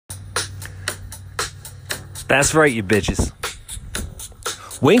That's right, you bitches.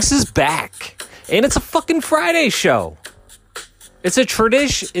 Winx is back, and it's a fucking Friday show. It's a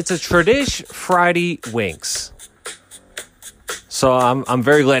tradish Friday Winx. So I'm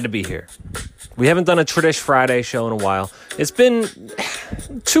very glad to be here. We haven't done a tradish Friday show in a while. It's been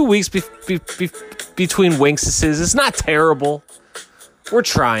 2 weeks between Winxes. It's not terrible. We're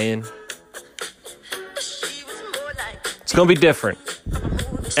trying. It's gonna be different.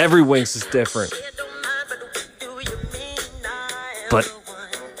 Every Winx is different. But,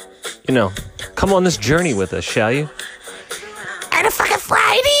 you know, come on this journey with us, shall you? And a fucking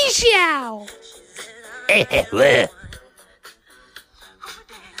Friday show!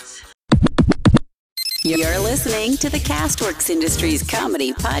 You're listening to the Castworks Industries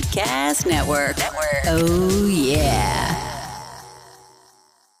Comedy Podcast Network. Oh, yeah.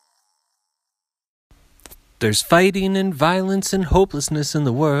 There's fighting and violence and hopelessness in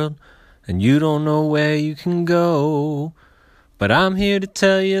the world, and you don't know where you can go. But I'm here to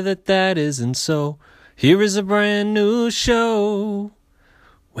tell you that isn't so. Here is a brand new show.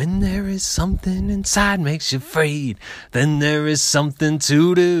 When there is something inside makes you afraid, then there is something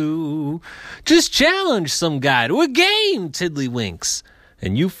to do. Just challenge some guy to a game, Tiddlywinks,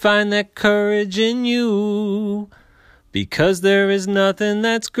 and you find that courage in you. Because there is nothing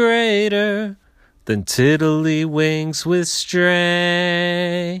that's greater than Tiddlywinks with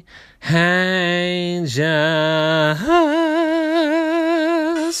strangers.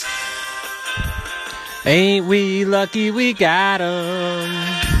 Ain't we lucky we got 'em?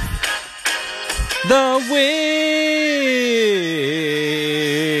 The Winx.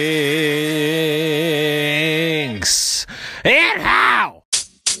 And how?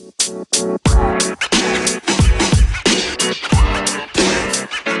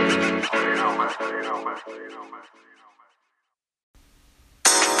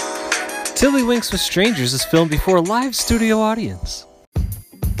 Tiddlywinks with Strangers is filmed before a live studio audience.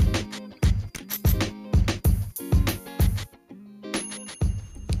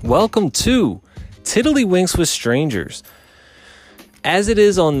 Welcome to Tiddlywinks with Strangers. As it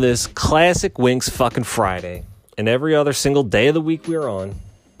is on this classic Winx fucking Friday, and every other single day of the week we are on,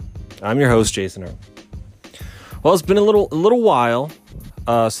 I'm your host, Jason Earl. Well, it's been a little while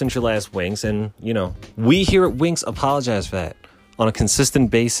since your last Winx, and, you know, we here at Winx apologize for that on a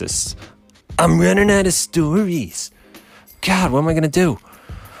consistent basis. I'm running out of stories. God, what am I going to do?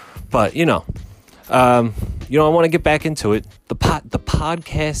 But, I want to get back into it. The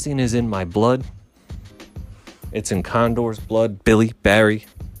podcasting is in my blood. It's in Condor's blood, Billy, Barry,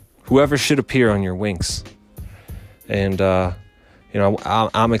 whoever should appear on your Winx. And,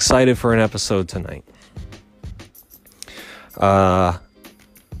 I'm excited for an episode tonight.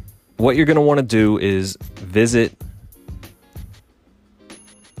 What you're going to want to do is visit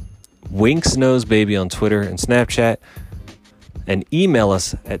Winx Knows Baby on Twitter and Snapchat, and email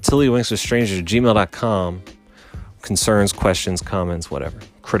us at tiddlywinkswithstrangers@gmail.com. Concerns, questions, comments, whatever,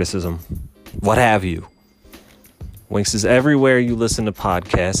 criticism, what have you. Winx is everywhere you listen to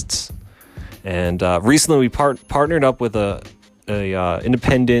podcasts. And recently we partnered up with a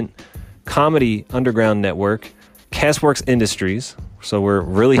independent comedy underground network, Castworks Industries. So we're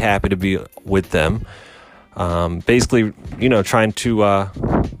really happy to be with them. Basically, trying to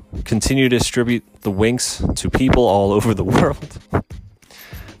continue to distribute the Winx to people all over the world.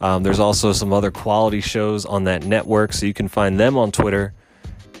 There's also some other quality shows on that network, so you can find them on Twitter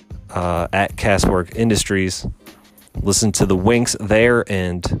at Castworks Industries. Listen to the Winx there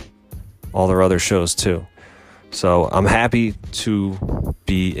and all their other shows too. So I'm happy to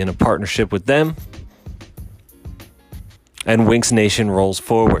be in a partnership with them, and Winx Nation rolls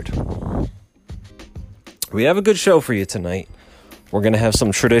forward. We have a good show for you tonight. We're going to have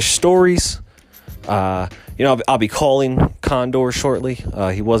some tradish stories. I'll be calling Condor shortly.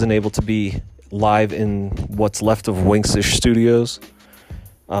 He wasn't able to be live in what's left of Winx-ish Studios.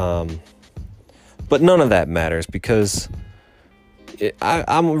 But none of that matters because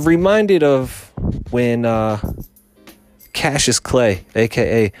I'm reminded of when Cassius Clay,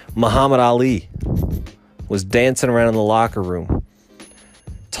 a.k.a. Muhammad Ali, was dancing around in the locker room,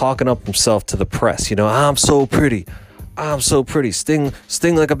 talking up himself to the press. I'm so pretty. I'm so pretty. Sting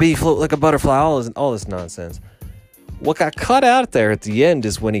like a bee, float like a butterfly. All this nonsense. What got cut out there at the end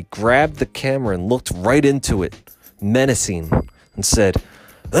is when he grabbed the camera and looked right into it, menacing, and said,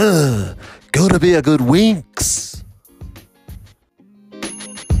 gonna be a good Winx.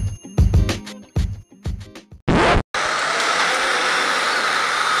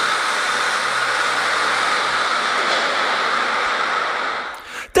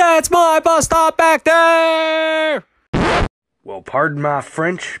 That's my bus stop back there! Well, pardon my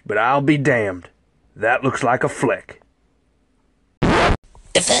French, but I'll be damned. That looks like a flick.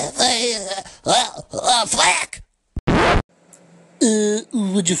 Flick!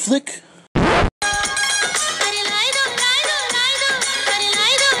 Would you flick?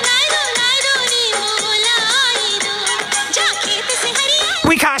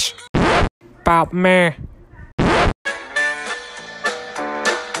 Wikash! About me.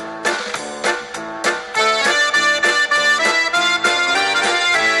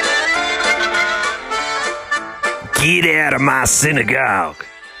 Get out of my synagogue.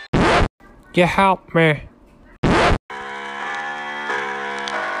 You help me.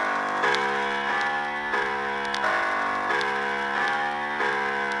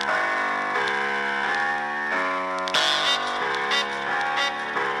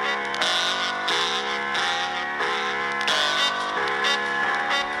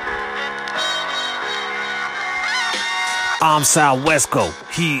 I'm Sal Wesco,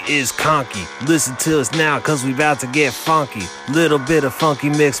 he is Conky. Listen to us now, cause we about to get funky. Little bit of funky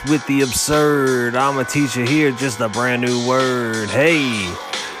mixed with the absurd. I'm a teacher here, just a brand new word. Hey,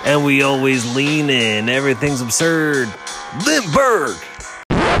 and we always lean in, everything's absurd. Lindbergh!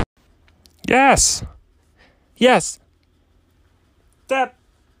 Yes. Yes. Deb,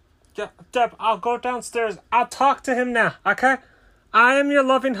 I'll go downstairs. I'll talk to him now, okay? I am your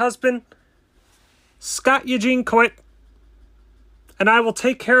loving husband, Scott Eugene Coit, and I will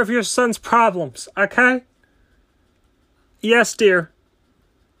take care of your son's problems, okay? Yes, dear.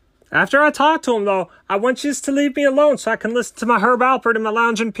 After I talk to him, though, I want you to leave me alone so I can listen to my Herb Alpert in my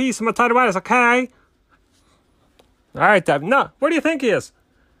lounge in peace and my tidy whities, okay? All right, Deb. No, where do you think he is?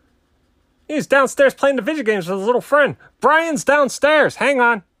 He's downstairs playing the video games with his little friend. Brian's downstairs. Hang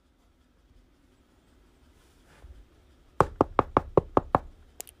on.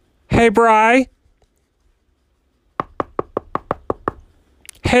 Hey, Bri.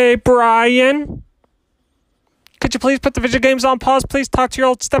 Hey, Brian. Could you please put the video games on pause? Please talk to your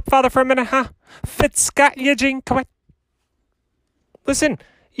old stepfather for a minute, huh? Fitz Scott Eugene, come on. Listen,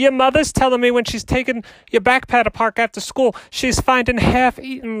 your mother's telling me when she's taking your backpack to park after school, she's finding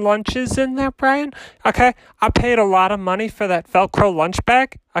half-eaten lunches in there, Brian. Okay, I paid a lot of money for that Velcro lunch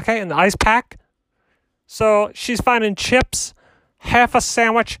bag, okay, and the ice pack. So she's finding chips, half a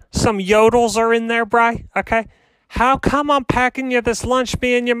sandwich, some yodels are in there, Bri, okay? How come I'm packing you this lunch?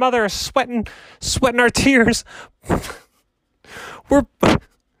 Me and your mother are sweating our tears. We're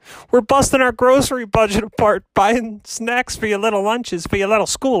busting our grocery budget apart, buying snacks for your little lunches for your little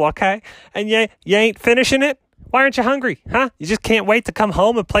school, okay? And you ain't finishing it? Why aren't you hungry, huh? You just can't wait to come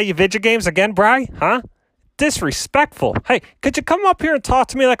home and play your video games again, Bri, huh? Disrespectful. Hey, could you come up here and talk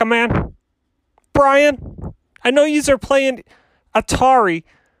to me like a man? Brian, I know yous are playing Atari.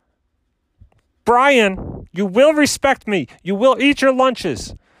 Brian, you will respect me. You will eat your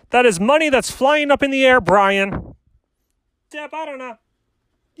lunches. That is money that's flying up in the air, Brian. Deb, I don't know.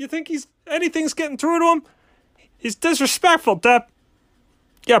 You think anything's getting through to him? He's disrespectful, Deb.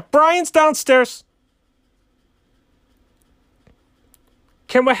 Yeah, Brian's downstairs.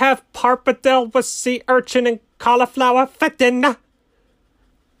 Can we have pappardelle with sea urchin and cauliflower for dinner?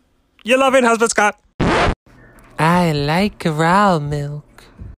 Your loving husband, Scott. I like raw milk.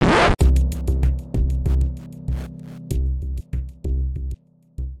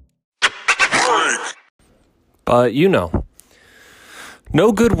 But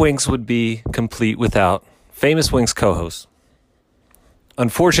no good Winks would be complete without famous Winks co-host.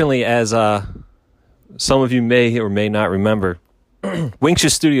 Unfortunately, as some of you may or may not remember, Winks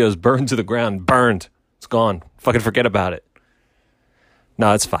Studios burned to the ground. Burned. It's gone. Fucking forget about it.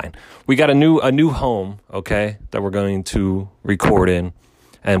 No, it's fine. We got a new home, okay, that we're going to record in,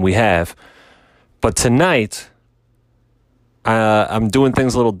 and we have. But tonight, I'm doing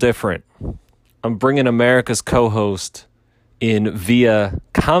things a little different. I'm bringing America's co-host in via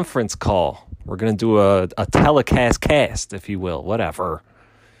conference call. We're going to do a telecast, if you will, whatever.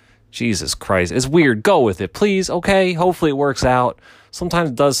 Jesus Christ. It's weird. Go with it, please, okay? Hopefully it works out.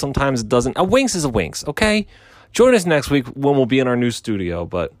 Sometimes it does, sometimes it doesn't. A Winks is a Winks, okay? Join us next week when we'll be in our new studio,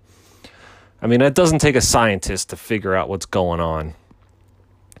 but, I mean, that doesn't take a scientist to figure out what's going on.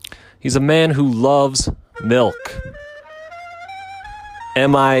 He's a man who loves milk.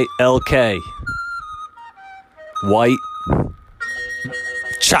 M-I-L-K. White.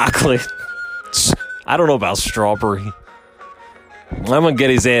 Chocolate. I don't know about strawberry. I'm going to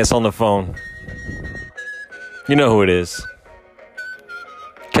get his ass on the phone. You know who it is.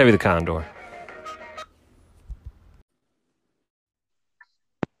 Kevy the Condor.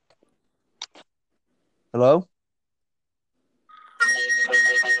 Hello?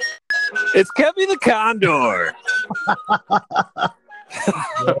 It's Kevy the Condor.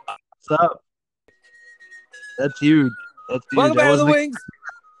 What's up? That's huge. That's Welcome huge. back to the Wings.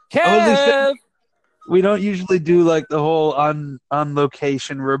 I wasn't Kev. We don't usually do like the whole on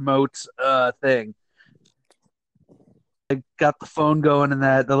location remote thing. I got the phone going, and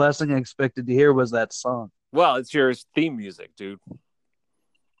that the last thing I expected to hear was that song. Well, it's your theme music, dude.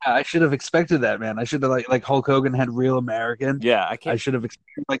 I should have expected that, man. I should have like Hulk Hogan had Real American. Yeah, I I can't. should have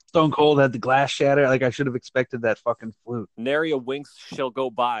expected like Stone Cold had the glass shatter. Like I should have expected that fucking flute. Nary a winks shall go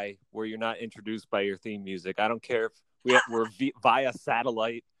by where you're not introduced by your theme music. I don't care if we're via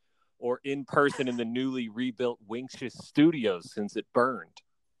satellite or in person in the newly rebuilt Winks's studios since it burned.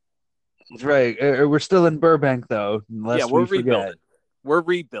 That's right. We're still in Burbank though. Yeah, we're rebuilding. Forget. We're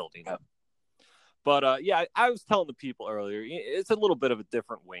rebuilding. Yeah. But yeah, I was telling the people earlier, it's a little bit of a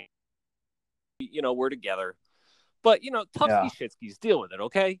different wing. You know, we're together. But, you know, Tufsky Shitskis, deal with it,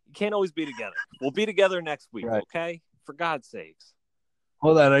 okay? You can't always be together. We'll be together next week, right. Okay? For God's sakes.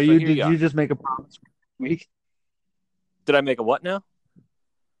 Hold on, did you just make a promise for next week? Did I make a what now?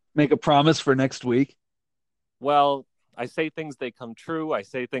 Make a promise for next week? Well, I say things, they come true. I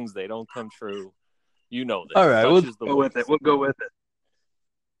say things, they don't come true. You know this. All right, we'll go with it.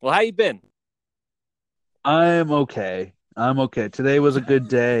 Well, how you been? I'm okay. Today was a good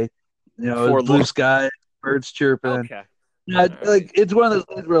day. You know, blue sky, birds chirping. Okay. Like it's one of those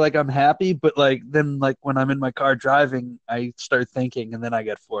things where like I'm happy, but like then like when I'm in my car driving, I start thinking, and then I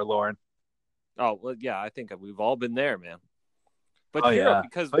get forlorn. Oh well, yeah, I think we've all been there, man. But overall, I'm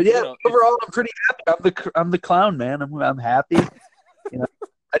pretty happy. I'm the clown, man. I'm happy. You know,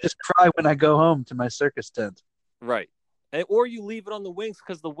 I just cry when I go home to my circus tent. Right. Or you leave it on the Wings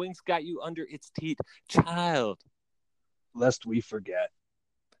because the Wings got you under its teeth, child. Lest we forget.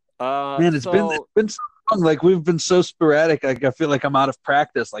 Man, it's been so long. Like we've been so sporadic. Like I feel like I'm out of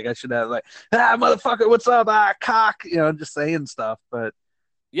practice. Like I should have like, motherfucker, what's up? Cock. You know, just saying stuff. But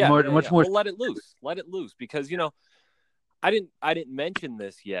much more. Well, let it loose because you know, I didn't mention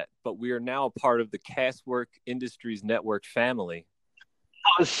this yet, but we are now a part of the Castwork Industries Network family.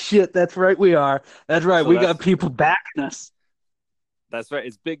 Oh shit, that's right. We are. That's right. We got people backing us. That's right.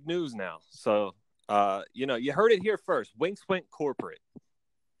 It's big news now. So, you know, you heard it here first. Winks went corporate.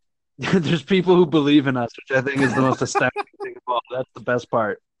 There's people who believe in us, which I think is the most astounding thing of all. That's the best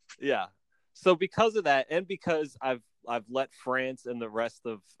part. Yeah. So because of that, and because I've let France and the rest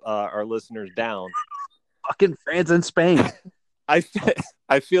of our listeners down. Fucking France and Spain. I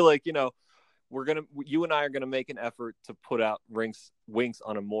feel like, you know, you and I are gonna make an effort to put out Winks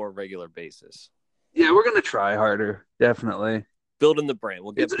on a more regular basis. Yeah, we're gonna try harder, definitely. Building the brand.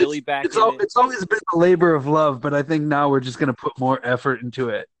 We'll get Billy back. It's always been a labor of love, but I think now we're just gonna put more effort into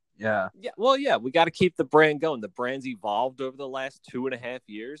it. Yeah. Yeah. Well, yeah, we got to keep the brand going. The brand's evolved over the last 2.5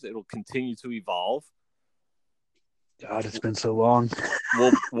 years. It'll continue to evolve. God, it's been so long.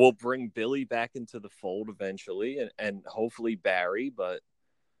 We'll bring Billy back into the fold eventually, and hopefully Barry. But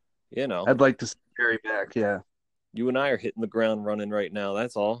you know, I'd like to see Barry back. Yeah. You and I are hitting the ground running right now.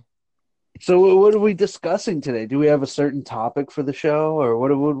 That's all. So, what are we discussing today? Do we have a certain topic for the show, or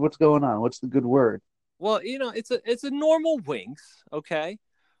what's going on? What's the good word? Well, you know, it's a normal Winks. Okay.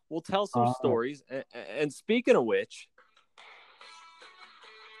 We'll tell some stories. And speaking of which,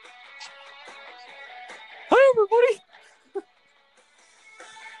 hi, everybody.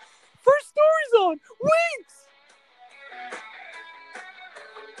 First story's on Winks.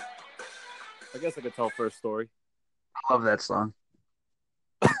 I guess I could tell first story. I love that song.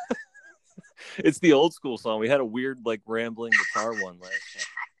 It's the old school song. We had a weird, like, rambling guitar one last time.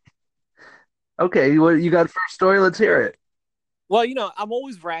 Okay, you got first story? Let's hear it. Well, you know, I'm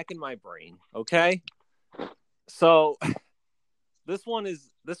always racking my brain, okay? So this one's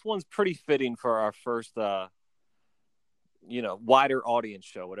pretty fitting for our first you know, wider audience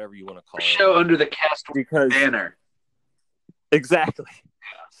show, whatever you want to call it. Show under the Castwork banner. Exactly.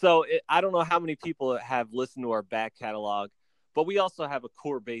 So I don't know how many people have listened to our back catalog, but we also have a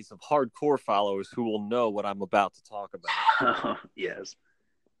core base of hardcore followers who will know what I'm about to talk about. Yes.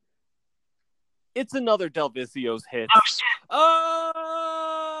 It's another Delvisio's hit.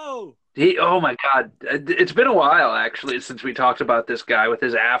 Oh my God. It's been a while, actually, since we talked about this guy with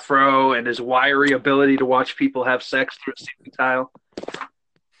his afro and his wiry ability to watch people have sex through a ceiling tile.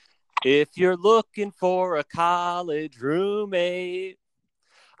 If you're looking for a college roommate,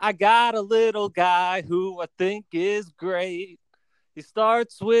 I got a little guy who I think is great. He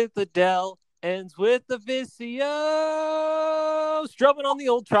starts with a Del, ends with a Visio, strumming on the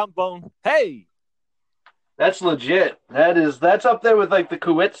old trombone. Hey! That's legit. That's up there with like the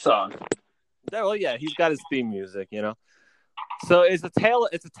Kuwait song. Well, yeah, he's got his theme music, you know. So it's a tale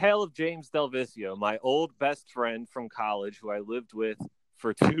of James Delvisio, my old best friend from college, who I lived with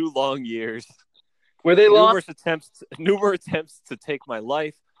for 2 long years. Were they numerous attempts to take my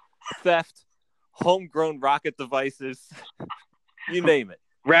life, theft, homegrown rocket devices, you name it.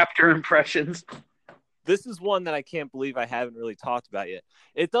 Raptor impressions. This is one that I can't believe I haven't really talked about yet.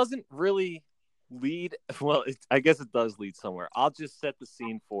 It doesn't really lead. Well, I guess it does lead somewhere. I'll just set the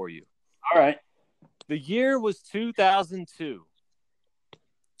scene for you. All right. The year was 2002.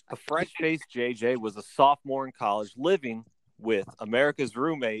 A fresh-faced JJ was a sophomore in college living with America's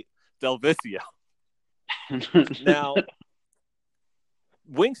roommate, Delvicio. Now,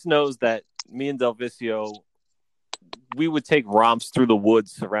 Winks knows that me and Delvicio, we would take romps through the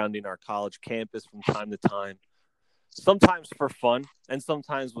woods surrounding our college campus from time to time, sometimes for fun and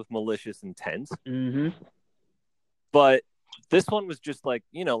sometimes with malicious intent. Mm-hmm. But this one was just like,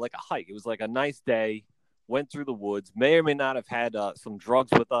 like a hike. It was like a nice day, went through the woods, may or may not have had some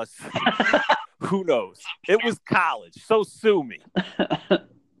drugs with us. Who knows? It was college, so sue me.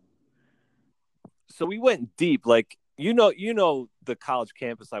 So we went deep, like, you know the college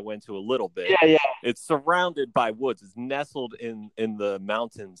campus I went to a little bit. Yeah. It's surrounded by woods. It's nestled in the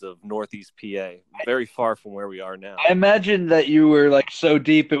mountains of Northeast PA, very far from where we are now. I imagine that you were like so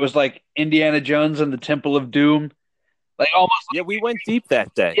deep it was like Indiana Jones and the Temple of Doom. Like almost. Yeah, we went deep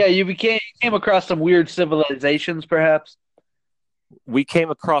that day. Yeah, you came across some weird civilizations, perhaps. We came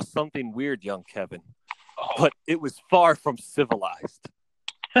across something weird, young Kevin, but it was far from civilized.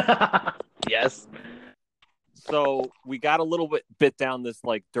 Yes. So we got a little bit down this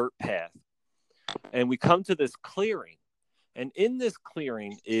like dirt path, and we come to this clearing, and in this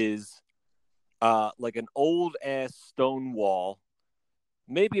clearing is like an old ass stone wall,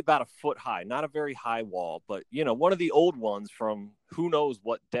 maybe about a foot high, not a very high wall, but one of the old ones from who knows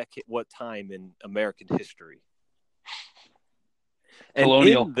what decade, what time in American history. And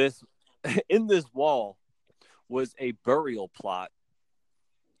Colonial. in this wall was a burial plot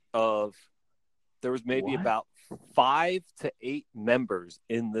of, there was maybe about 5 to 8 members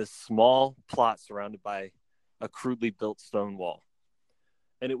in this small plot surrounded by a crudely built stone wall.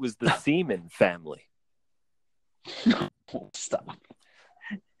 And it was the Seaman family. Stop.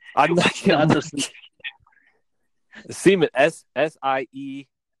 I'm not the Seaman, S-I-E-M-A-N.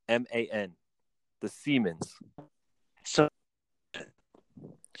 The Seamans. So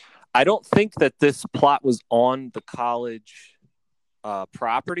I don't think that this plot was on the college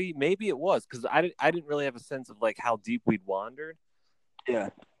property. Maybe it was, because I didn't really have a sense of like how deep we'd wandered. Yeah.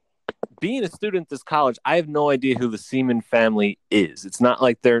 Being a student at this college, I have no idea who the Seaman family is. It's not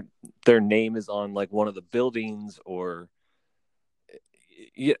like their name is on like one of the buildings, or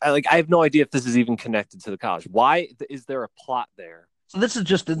like I have no idea if this is even connected to the college. Why is there a plot there? So this is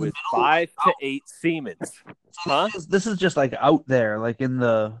just in with 5 to 8 Seamans. Huh? This is just like out there, like in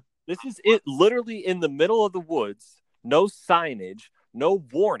the. This is it, literally in the middle of the woods. No signage, no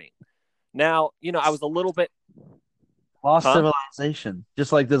warning. Now, I was a little bit lost civilization,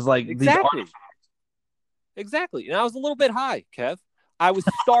 just like this, like exactly. Exactly. And I was a little bit high, Kev. I was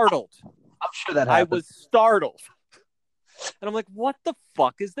startled. I'm sure that happened. I was startled. And I'm like, what the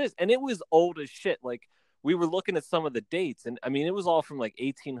fuck is this? And it was old as shit. Like, we were looking at some of the dates, and I mean, it was all from like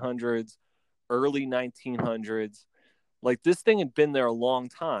 1800s, early 1900s. Like, this thing had been there a long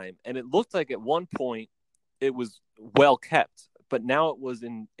time, and it looked like at one point it was well kept, but now it was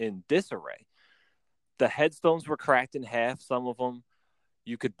in disarray. The headstones were cracked in half, some of them.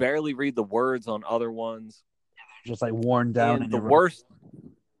 You could barely read the words on other ones. Just like worn down. And the worst.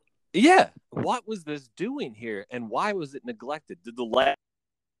 Yeah. What was this doing here? And why was it neglected? Did the last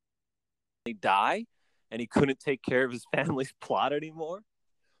die and he couldn't take care of his family's plot anymore?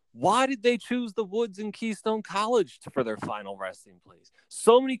 Why did they choose the woods in Keystone College for their final resting place?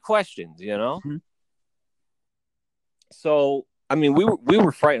 So many questions, Mm-hmm. So, I mean, we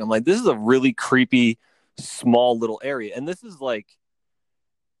were frightened. I'm like, this is a really creepy, small little area. And this is like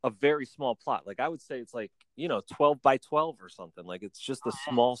a very small plot. Like, I would say it's like, 12 by 12 or something. Like, it's just a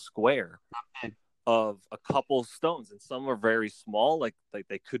small square of a couple stones. And some are very small, like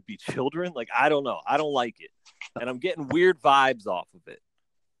they could be children. Like, I don't know. I don't like it. And I'm getting weird vibes off of it.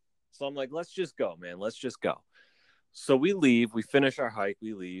 So I'm like, let's just go, man. Let's just go. So we leave. We finish our hike.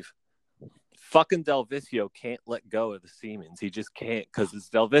 We leave. Fucking Delvicio can't let go of the Seamans. He just can't, because it's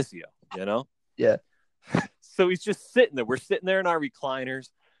Delvicio, Yeah. So he's just sitting there. We're sitting there in our recliners.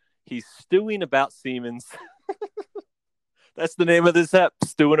 He's stewing about Seamans. That's the name of this ep.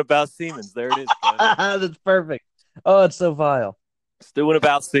 Stewing about Seamans. There it is. That's perfect. Oh, it's so vile. Stewing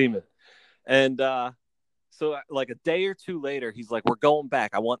about Seaman. And so like a day or two later, he's like, we're going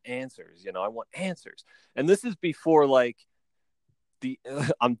back. I want answers. I want answers. And this is before like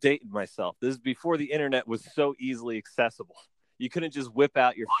I'm dating myself. This is before the internet was so easily accessible. You couldn't just whip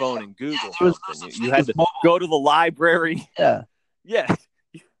out your phone and Google something. You had to go to the library. Yeah. Yeah.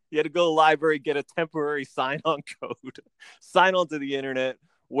 You had to go to the library, get a temporary sign-on code, sign on to the internet,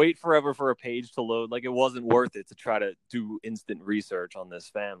 wait forever for a page to load. Like, it wasn't worth it to try to do instant research on this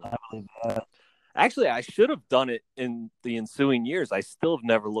family. Actually, I should have done it in the ensuing years. I still have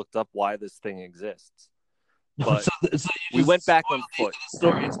never looked up why this thing exists. But so we went back on foot.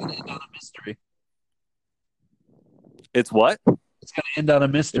 Story. It's going to end on a mystery. It's what? It's going to end on a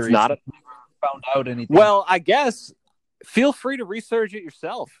mystery. It's not never found out anything. Well, I guess feel free to research it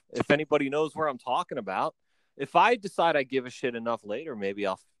yourself if anybody knows where I'm talking about. If I decide I give a shit enough later, maybe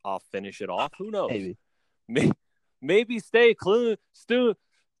I'll finish it off. Who knows? Maybe stay tuned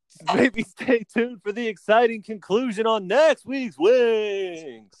for the exciting conclusion on next week's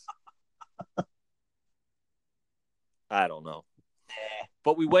Wings. I don't know.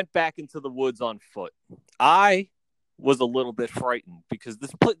 But we went back into the woods on foot. I was a little bit frightened because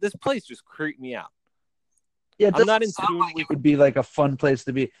this place just creeped me out. Yeah, I'm not in tune with it. Would be like a fun place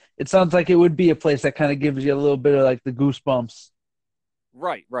to be. It sounds like it would be a place that kind of gives you a little bit of like the goosebumps.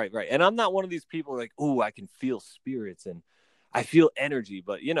 Right. And I'm not one of these people like, ooh, I can feel spirits and I feel energy.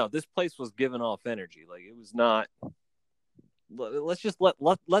 But, this place was giving off energy. Like, it was not. Let's just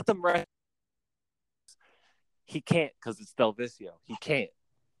let them rest. He can't because it's Delvisio. He can't.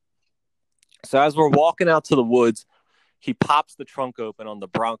 So as we're walking out to the woods, he pops the trunk open on the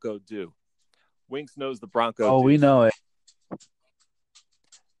Bronco Dew. Winks knows the Bronco. Oh, we know it.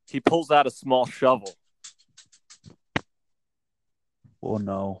 He pulls out a small shovel. Oh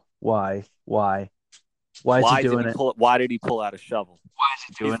no! Why? Why is he doing it? Why did he pull out a shovel? Why is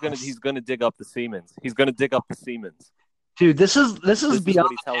he doing it? He's gonna dig up the Siemens. He's gonna dig up the Siemens. Dude, this is beyond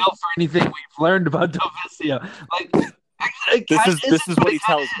the pale for anything we've learned about Delvisio. This is what he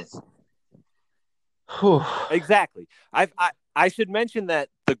tells me. Exactly. I should mention that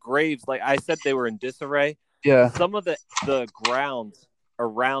the graves, like I said, they were in disarray. Yeah. Some of the ground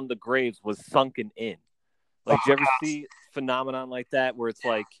around the graves was sunken in. Like, do you ever see phenomenon like that where it's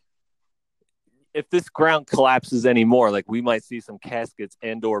like, if this ground collapses anymore, like we might see some caskets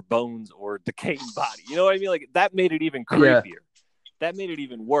and or bones or decaying body. You know what I mean? Like, that made it even creepier. Yeah. That made it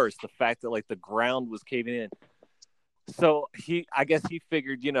even worse. The fact that like the ground was caving in. So I guess he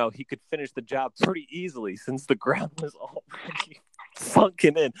figured, he could finish the job pretty easily since the ground was already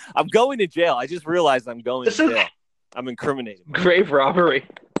sunken in. I'm going to jail. I just realized I'm going to jail. I'm incriminating. Grave robbery.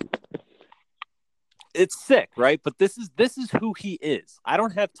 It's sick, right? But this is who he is. I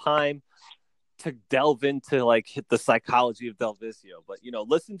don't have time to delve into like the psychology of Delvisio, but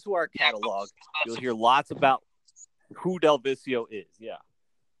listen to our catalog. You'll hear lots about who Delvisio is. Yeah.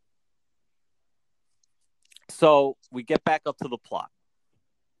 So we get back up to the plot.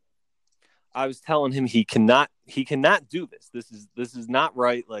 I was telling him he cannot do this. This is not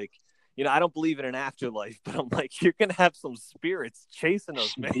right. Like, I don't believe in an afterlife, but I'm like, you're gonna have some spirits chasing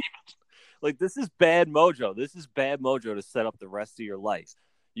us, man. Like, this is bad mojo. This is bad mojo to set up the rest of your life.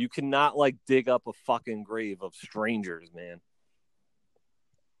 You cannot like dig up a fucking grave of strangers, man.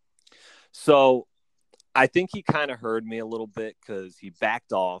 So I think he kind of heard me a little bit because he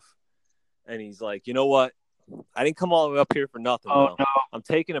backed off and he's like, you know what? I didn't come all the way up here for nothing. Oh, no. I'm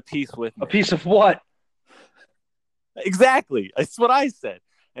taking a piece with me. A piece of what? Exactly. That's what I said.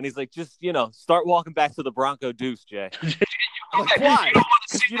 And he's like, just, start walking back to the Bronco Deuce, Jay. Like, why?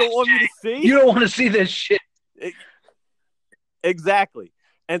 Because you don't want me to see? You don't want to see this shit. Exactly.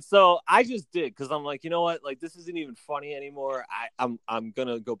 And so I just did because I'm like, you know what? Like, this isn't even funny anymore. I'm going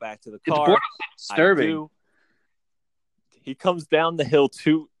to go back to the car. It's disturbing. He comes down the hill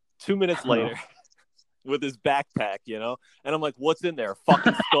two minutes later. With his backpack, and I'm like, what's in there? A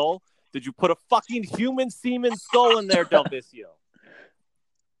fucking skull? Did you put a fucking human semen skull in there, Delvisio?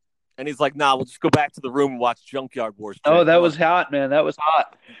 And he's like, nah, we'll just go back to the room and watch Junkyard Wars. Oh, that was hot, man. That was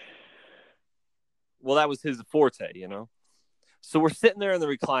hot. Well, that was his forte, So we're sitting there in the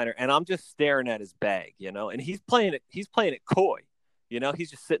recliner, and I'm just staring at his bag, and he's playing it coy. He's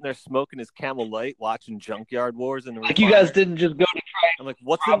just sitting there smoking his Camel Light, watching Junkyard Wars in the recliner. Like, you guys didn't just go to try. I'm like,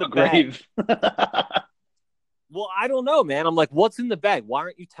 what's in the grave? Well, I don't know, man. I'm like, what's in the bag? Why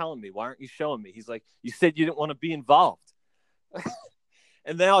aren't you telling me? Why aren't you showing me? He's like, you said you didn't want to be involved.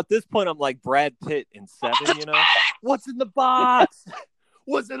 And now at this point, I'm like Brad Pitt in Seven, What's in the box?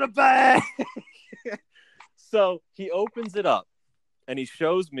 What's in the bag? So he opens it up and he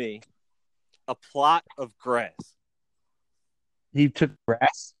shows me a plot of grass. He took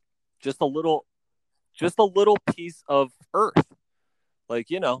grass? Just a little piece of earth. Like,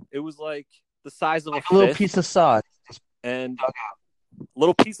 it was like the size of a little piece of sod. And a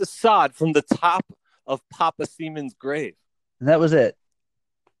little piece of sod from the top of Papa Seaman's grave. And that was it.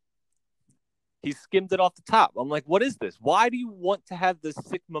 He skimmed it off the top. I'm like, what is this? Why do you want to have this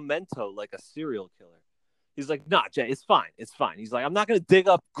sick memento like a serial killer? He's like, nah, Jay, it's fine. It's fine. He's like, I'm not going to dig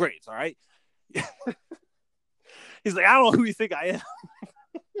up graves, all right? He's like, I don't know who you think I am.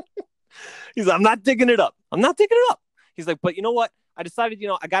 He's like, I'm not digging it up. I'm not digging it up. He's like, but you know what? I decided,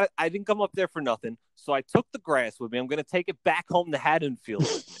 I didn't come up there for nothing. So I took the grass with me. I'm going to take it back home to Haddonfield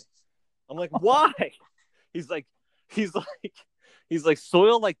with me. I'm like, why? He's like,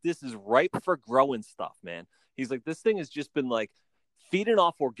 soil like this is ripe for growing stuff, man. He's like, this thing has just been like feeding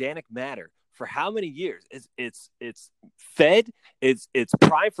off organic matter for how many years? It's fed. It's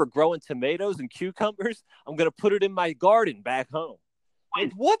primed for growing tomatoes and cucumbers. I'm gonna put it in my garden back home.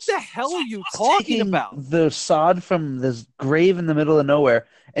 Like, what the hell are you talking about? The sod from this grave in the middle of nowhere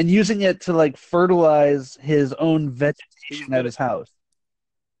and using it to like fertilize his own vegetation at his house.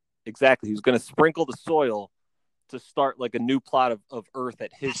 Exactly. He was going to sprinkle the soil to start like a new plot of earth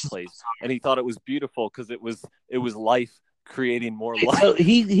at his place, and he thought it was beautiful because it was life creating more life. So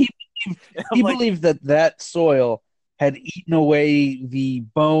he believed that soil had eaten away the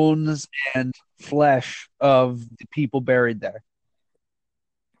bones and flesh of the people buried there.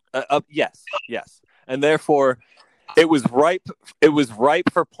 Yes, and therefore it was ripe. It was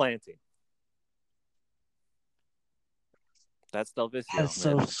ripe for planting. That's Delvisio. That's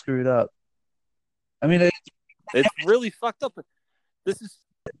man. So screwed up. I mean, it's really fucked up.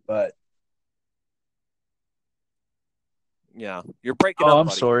 But yeah, you're breaking up. Oh, I'm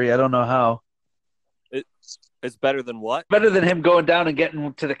sorry. I don't know how. It's better than what? Better than him going down and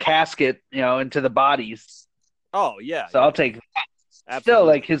getting to the casket, into the bodies. Oh yeah. So yeah. I'll take that. Absolutely. Still,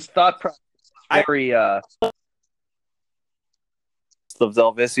 like his thought process is very of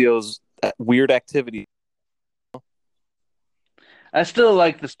Delvisio's weird activity. I still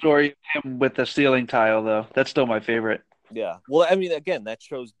like the story of him with the ceiling tile, though. That's still my favorite. Yeah. Well, I mean, again, that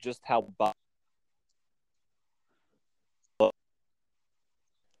shows just how.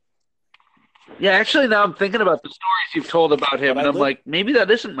 Yeah, actually, now I'm thinking about the stories you've told about him, and I'm like, maybe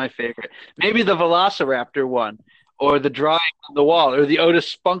that isn't my favorite. Maybe the Velociraptor one, or the drawing on the wall, or the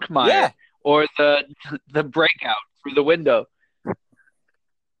Otis Spunkmeyer, or the breakout through the window.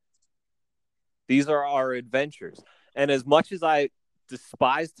 These are our adventures. And as much as I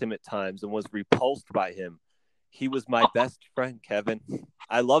despised him at times and was repulsed by him, he was my best friend, Kevin.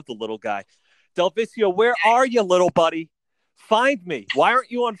 I love the little guy. Delvisio, where are you, little buddy? Find me. Why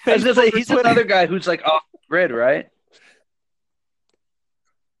aren't you on Facebook? I was gonna say, he's another guy who's like off the grid, right?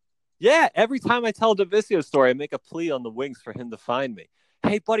 Yeah, every time I tell Delvisio's story, I make a plea on the Wings for him to find me.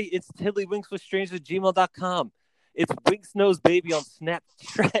 Hey, buddy, it's tiddlywinkswithstrangers@gmail.com. It's WinksNoseBaby on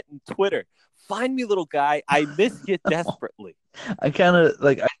Snapchat and Twitter. Find me, little guy. I miss you desperately. I kind of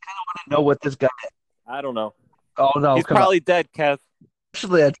want to know what this guy is. I don't know. Oh, no. He's probably dead, Kev.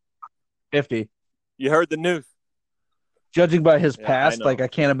 Actually, at 50. You heard the news. Judging by his past, I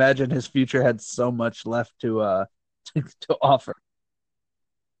can't imagine his future had so much left to offer.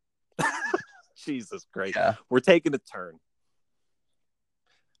 Jesus Christ. Yeah. We're taking a turn.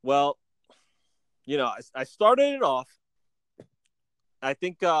 Well, I started it off. I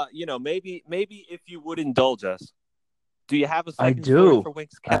think, maybe if you would indulge us. Do you have a second story for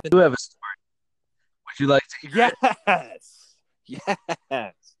Winks, Kevin? I do have a story. Would you like to hear it?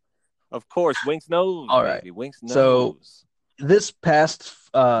 Yes. Of course, Winks knows. All right. Baby. Winks knows. So this past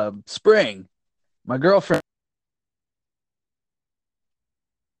spring, my girlfriend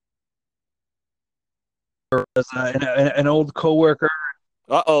was an old coworker.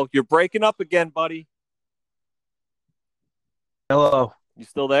 Uh-oh, you're breaking up again, buddy. Hello. You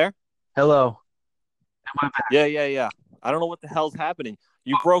still there? Hello. Am I back? Yeah. I don't know what the hell's happening.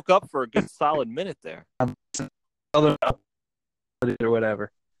 You broke up for a good solid minute there. Or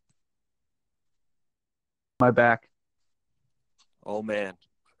whatever. Am I back? Oh, man.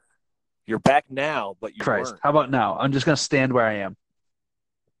 You're back now, but you weren't. How about now? I'm just going to stand where I am.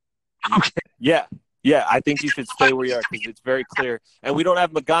 Okay. Yeah, I think you should stay where you are because it's very clear. And we don't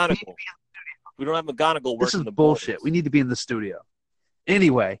have McGonagall. We don't have McGonagall working the board. This is bullshit. We need to be in the studio.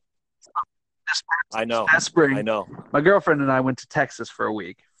 Anyway. I know. Last spring, I know. My girlfriend and I went to Texas for a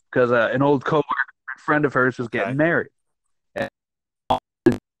week because an old coworker, friend of hers, was getting married. And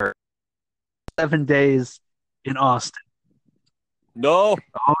 7 days in Austin. No,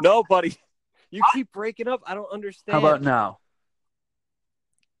 buddy. You keep breaking up. I don't understand. How about now?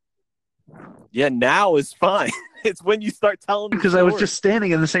 Yeah, now is fine. It's when you start telling me. Because I was just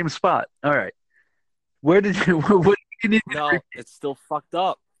standing in the same spot. All right. What did you need? No, it's still fucked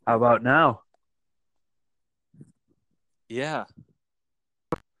up. How about now? Yeah.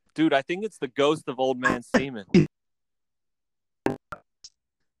 Dude, I think it's the ghost of Old Man Seaman.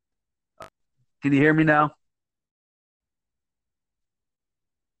 Can you hear me now?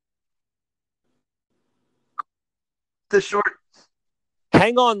 The short.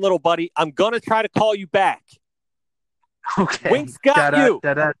 Hang on, little buddy. I'm going to try to call you back. Okay. Winks got you.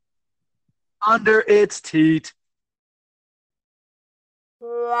 Under its teat.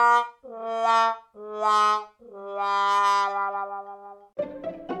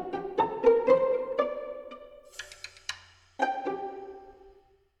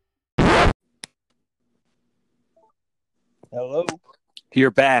 Hello.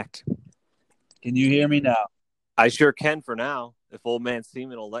 You're back. Can you hear me now? I sure can for now, if Old Man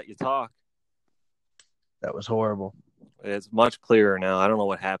Seaman will let you talk. That was horrible. It's much clearer now. I don't know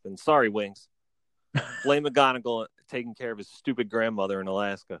what happened. Sorry, Winks. Blame McGonagall taking care of his stupid grandmother in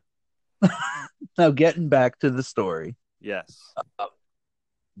Alaska. Now, getting back to the story. Yes.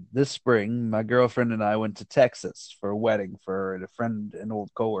 This spring, my girlfriend and I went to Texas for a wedding for a friend, an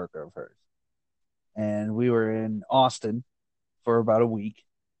old coworker of hers. And we were in Austin for about a week,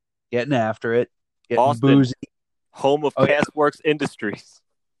 getting after it, getting Austin, boozy. Home of Castworks Industries.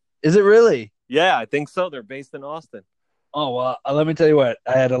 Is it really? Yeah, I think so. They're based in Austin. Oh, well, let me tell you what.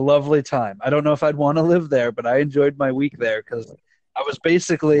 I had a lovely time. I don't know if I'd want to live there, but I enjoyed my week there because I was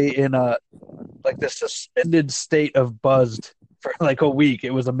basically in this suspended state of buzzed for like a week.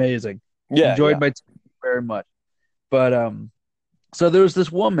 It was amazing. Yeah, enjoyed my time very much. But so there was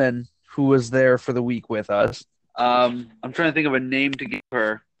this woman who was there for the week with us. I'm trying to think of a name to give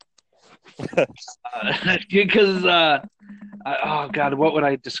her. Because oh God, what would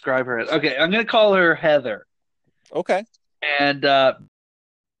I describe her as? Okay, I'm gonna call her Heather. Okay. And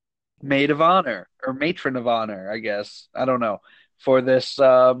maid of honor or matron of honor, I guess. I don't know, for this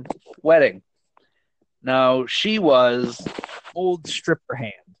wedding. Now she was old stripper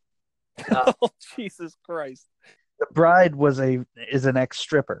hand. Oh, Jesus Christ! The bride is an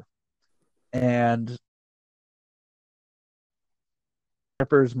ex-stripper, and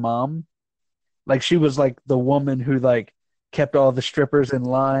stripper's mom, like she was like the woman who like kept all the strippers in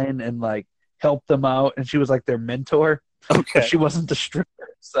line and like helped them out, and she was like their mentor. Okay, but she wasn't the stripper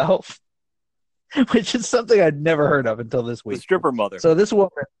herself, which is something I'd never heard of until this week. The stripper mother. So this woman,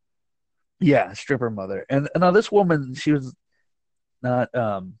 yeah, stripper mother, and now this woman, she was not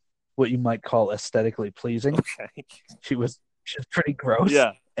what you might call aesthetically pleasing. Okay, she was pretty gross.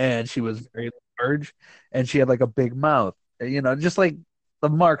 Yeah, and she was very large, and she had like a big mouth. You know, just like the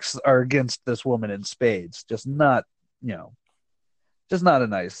marks are against this woman in spades. Just not a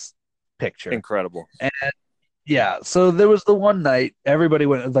nice picture. Incredible. And yeah, so there was the one night everybody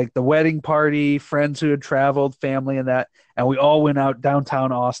went, like the wedding party, friends who had traveled, family and that, and we all went out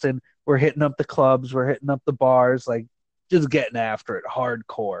downtown Austin. We're hitting up the clubs, we're hitting up the bars, like just getting after it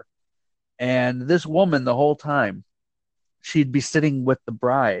hardcore. And this woman the whole time, she'd be sitting with the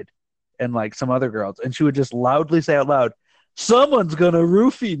bride and like some other girls, and she would just loudly say out loud, "Someone's gonna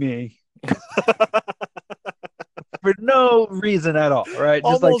roofie me." For no reason at all, right?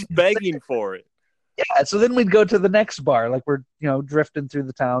 Just almost like begging for it. Yeah, so then we'd go to the next bar, like we're drifting through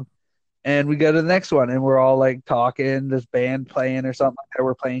the town, and we go to the next one, and we're all like talking, this band playing or something like that.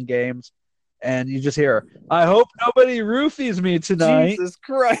 We're playing games, and you just hear, "I hope nobody roofies me tonight." Jesus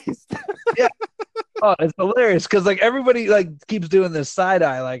Christ! Yeah, oh, it's hilarious because like everybody like keeps doing this side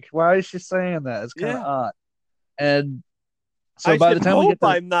eye, like, why is she saying that? It's kind of odd, and so by the time we get to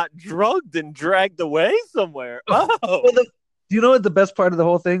I'm not drugged and dragged away somewhere. Oh. Well, do you know what the best part of the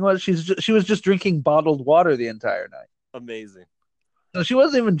whole thing was? She was just drinking bottled water the entire night. Amazing. So she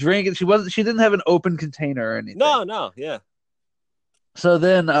wasn't even drinking. She didn't have an open container or anything. No, yeah. So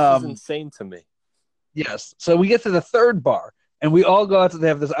then, this is insane to me. Yes. So we get to the third bar, and we all go out to. They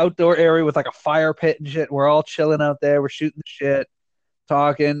have this outdoor area with like a fire pit and shit. We're all chilling out there. We're shooting the shit,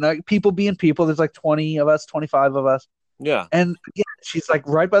 talking, like people being people. There's like 20 of us, 25 of us. Yeah. And again, she's like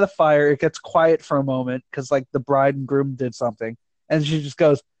right by the fire. It gets quiet for a moment because like the bride and groom did something. And she just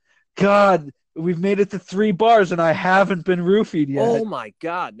goes, "God, we've made it to 3 bars and I haven't been roofied yet." Oh my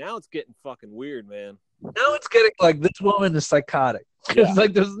God. Now it's getting fucking weird, man. Now it's getting like this woman is psychotic. Yeah. It's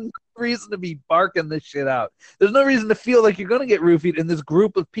like there's no reason to be barking this shit out. There's no reason to feel like you're going to get roofied in this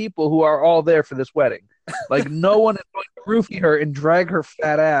group of people who are all there for this wedding. Like no one is going to roofie her and drag her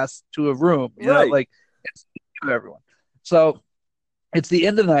fat ass to a room. You know, like it's everyone. So it's the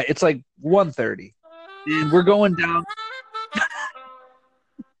end of the night. It's like 1:30, and we're going down.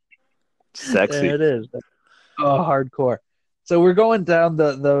 Sexy. There it is. Oh, hardcore. So we're going down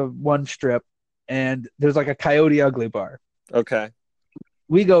the one strip, and there's like a Coyote Ugly bar. Okay.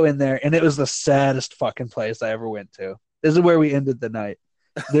 We go in there, and it was the saddest fucking place I ever went to. This is where we ended the night.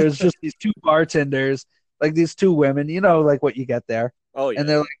 There's just these 2 bartenders, like these 2 women, like what you get there. Oh, yeah. And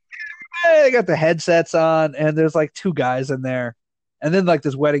they're like, they got the headsets on, and there's like two guys in there, and then like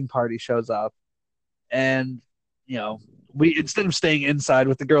this wedding party shows up, and we instead of staying inside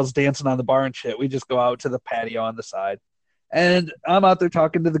with the girls dancing on the bar and shit, we just go out to the patio on the side, and I'm out there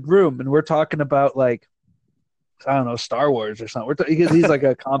talking to the groom, and we're talking about like, I don't know, Star Wars or something. He's like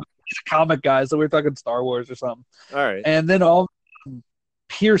a comic guy, so we're talking Star Wars or something. All right. And then all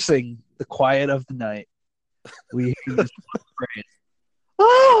piercing the quiet of the night, we hear this phrase,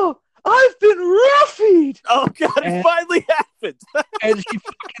 "Oh, I've been roofied!" Oh God, it finally happened. And she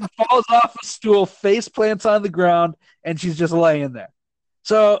fucking falls off a stool, face plants on the ground, and she's just laying there.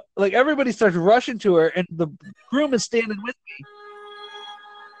 So like everybody starts rushing to her, and the groom is standing with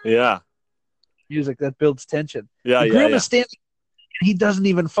me. Yeah. Music that builds tension. Yeah, the groom is standing, and he doesn't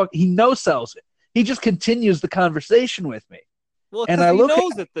even he no-sells it. He just continues the conversation with me. Well, and he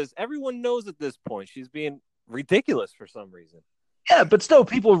knows at this. Everyone knows at this point she's being ridiculous for some reason. Yeah, but still,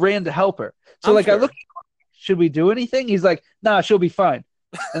 people ran to help her. So I look, should we do anything? He's like, nah, she'll be fine.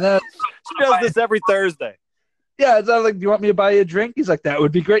 And then she does this every Thursday. Yeah, it's not like, do you want me to buy you a drink? He's like, that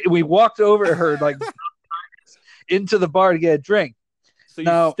would be great. And we walked over to her like into the bar to get a drink. So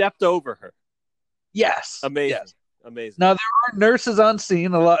you stepped over her. Yes. Amazing. Yes. Amazing. Now, there are nurses on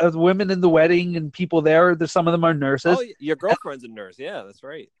scene, a lot of women in the wedding and people there. Some of them are nurses. Oh, your girlfriend's a nurse. Yeah, that's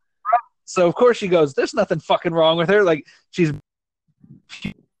right. So, of course, she goes, there's nothing fucking wrong with her. Like, she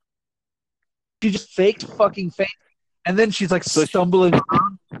just faked fucking face. And then she's like stumbling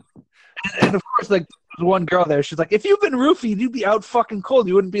around. And of course, like, there's one girl there. She's like, if you've been roofied, you'd be out fucking cold.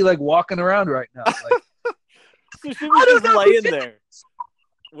 You wouldn't be like walking around right now. Like, so she was just laying there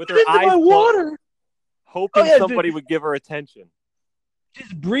with her eyes closed, water, hoping somebody would give her attention.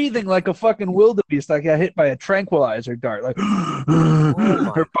 She's breathing like a fucking wildebeest, like got hit by a tranquilizer dart. Like,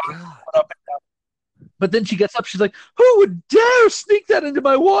 her body up and down. But then she gets up. She's like, who would dare sneak that into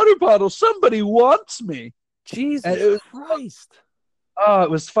my water bottle? Somebody wants me. Jesus Christ. Oh, it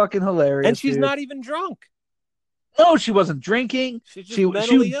was fucking hilarious. And she's not even drunk. No, she wasn't drinking. She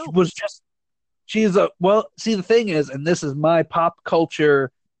was just. She's see, the thing is, and this is my pop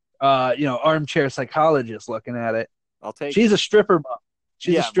culture, armchair psychologist looking at it. She's a stripper mom.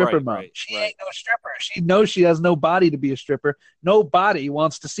 She's a stripper mom. She ain't no stripper. She knows she has no body to be a stripper. Nobody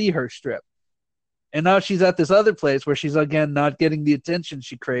wants to see her strip. And now she's at this other place where she's again not getting the attention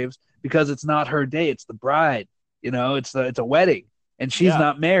she craves because it's not her day. It's the bride. It's a wedding, and she's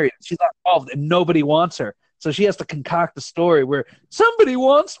not married. She's not involved, and nobody wants her. So she has to concoct a story where somebody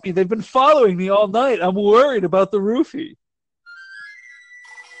wants me. They've been following me all night. I'm worried about the roofie.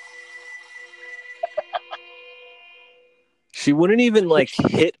 She wouldn't even like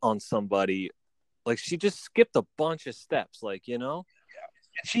hit on somebody. Like she just skipped a bunch of steps, Yeah.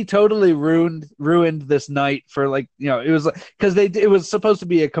 She totally ruined this night for it was because it was supposed to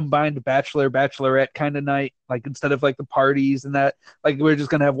be a combined bachelorette kind of night, like instead of like the parties and that, like we were just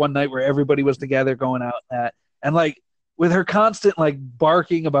gonna have one night where everybody was together going out and like with her constant like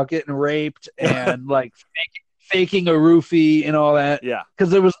barking about getting raped and like faking a roofie and all that,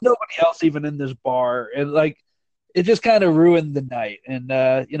 because there was nobody else even in this bar, and like it just kind of ruined the night. And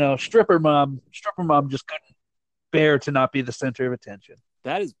stripper mom just couldn't bear to not be the center of attention.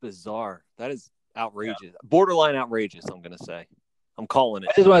 That is bizarre. That is outrageous. Borderline outrageous, I'm going to say. I'm calling it.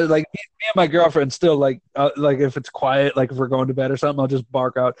 I just want to, me and my girlfriend still, if it's quiet, like if we're going to bed or something, I'll just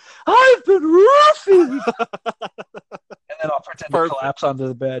bark out, I've been roofied! And then I'll pretend to collapse onto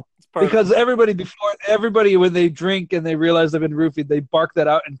the bed. Because everybody, when they drink and they realize they've been roofied, they bark that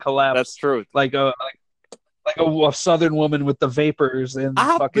out and collapse. That's true. Like a southern woman with the vapors and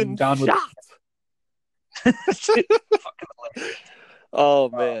fucking Gone with fucking hilarious. Oh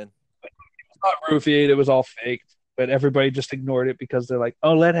man, it was not roofied. It was all faked, but everybody just ignored it because they're like,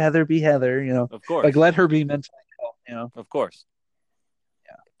 "Oh, let Heather be Heather," Of course, like let her be mentally ill, Of course.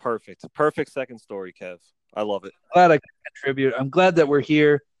 Yeah. Perfect second story, Kev. I love it. I'm glad I could contribute. I'm glad that we're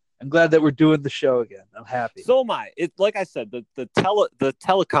here. I'm glad that we're doing the show again. I'm happy. So am I. It like I said, the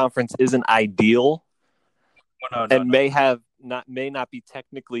teleconference isn't ideal, may not be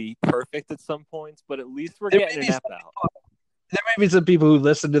technically perfect at some points, but at least we're getting an F out. There may be some people who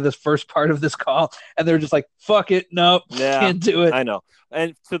listen to this first part of this call and they're just like, fuck it. Nope. Can't do it. I know.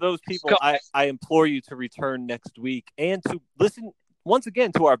 And to those people, I implore you to return next week and to listen once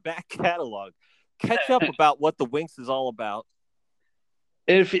again to our back catalog. Catch up about what the Winx is all about.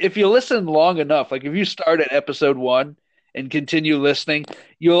 If you listen long enough, like if you start at episode 1 and continue listening,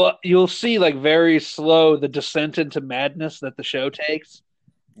 you'll see like very slow the descent into madness that the show takes.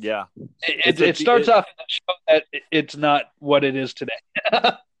 Yeah, it starts off in the show that it's not what it is today.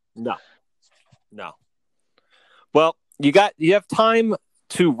 No. Well, you have time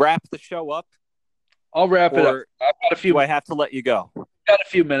to wrap the show up? I'll wrap it up. I've got a few. Do I have to let you go? Got a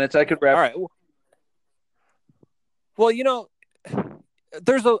few minutes. I could wrap. All right. Well, you know,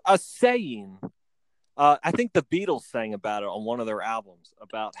 there's a saying. I think the Beatles sang about it on one of their albums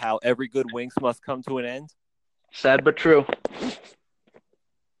about how every good Winks must come to an end. Sad but true.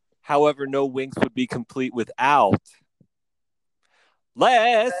 However, no Winks would be complete without.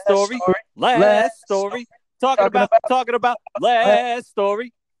 Last story. Talking about last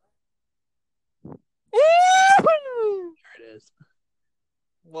story. There it is.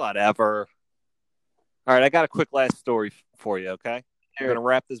 Whatever. All right, I got a quick last story for you. Okay, I'm gonna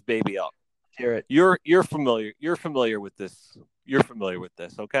wrap this baby up. Hear it. You're familiar. You're familiar with this. You're familiar with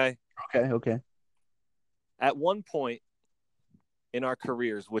this. Okay. Okay. At one point in our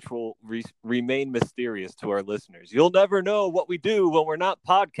careers, which will remain mysterious to our listeners, you'll never know what we do when we're not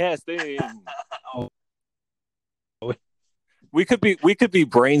podcasting. Oh. We could be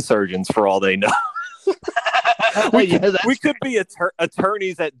brain surgeons for all they know. we could be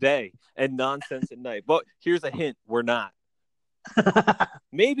attorneys at day and nonsense at night. But here's a hint: we're not.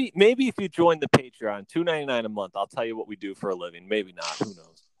 Maybe if you join the Patreon, $2.99 a month, I'll tell you what we do for a living. Maybe not. Who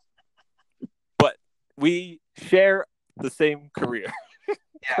knows? But we share the same career.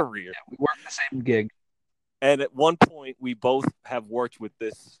 Yeah, we work the same gig. And at one point, we both have worked with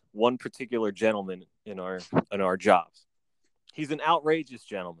this one particular gentleman in our jobs. He's an outrageous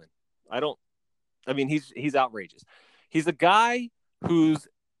gentleman. He's outrageous. He's a guy who's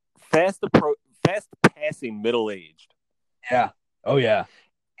fast passing middle-aged. Yeah. Oh yeah.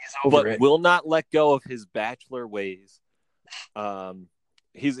 He's over it. Will not let go of his bachelor ways.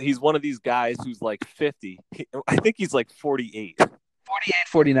 He's one of these guys who's like 50. I think he's like 48. 48,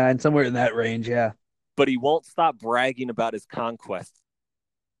 49, somewhere in that range, yeah. But he won't stop bragging about his conquest.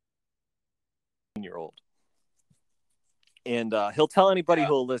 Year-old. And he'll tell anybody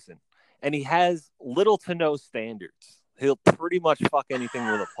who'll listen. And he has little to no standards. He'll pretty much fuck anything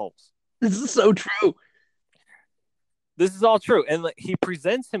with a pulse. This is so true. This is all true. And he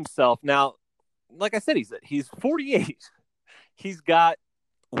presents himself now, like I said, he's 48. He's got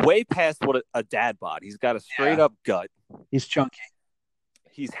way past what a dad bod. He's got a straight up gut. He's chunky.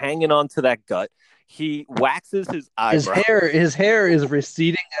 He's hanging on to that gut. He waxes his eyebrows. His hair is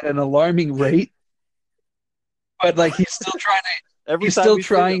receding at an alarming rate. But like he's still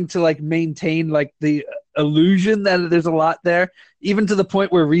trying to like maintain like the illusion that there's a lot there, even to the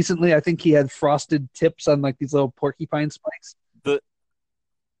point where recently I think he had frosted tips on like these little porcupine spikes. The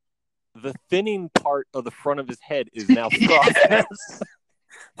thinning part of the front of his head is now frosted. Yes.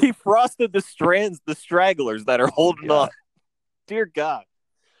 He frosted the stragglers that are holding on. Dear God.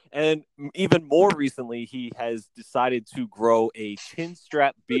 And even more recently, he has decided to grow a chin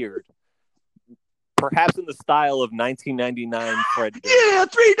strap beard. Perhaps in the style of 1999 Fred Durst. Yeah,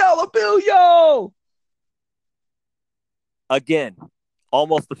 $3 bill, yo! Again,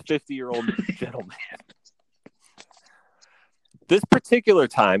 almost a 50-year-old gentleman. This particular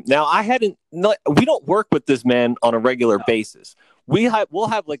time, now we don't work with this man on a regular basis. We'll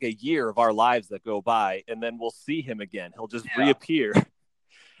have like a year of our lives that go by, and then we'll see him again. He'll just reappear,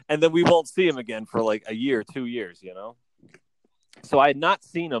 and then we won't see him again for like a year, 2 years, you know? So I had not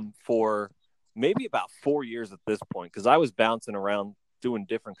seen him for maybe about 4 years at this point, because I was bouncing around doing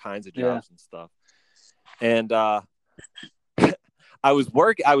different kinds of jobs and stuff. And I was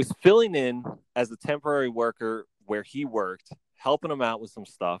filling in as a temporary worker where he worked, helping him out with some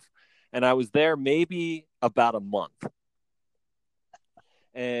stuff. And I was there maybe about a month.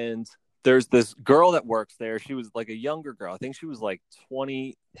 And there's this girl that works there. She was like a younger girl. I think she was like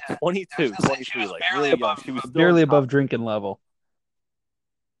 22, 23, like really young. She was barely above drinking level.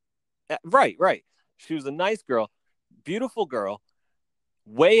 Right. She was a nice girl, beautiful girl,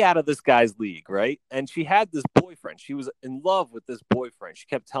 way out of this guy's league, right? And she had this boyfriend. She was in love with this boyfriend. She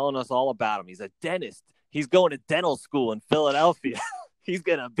kept telling us all about him. He's a dentist. He's going to dental school in Philadelphia. He's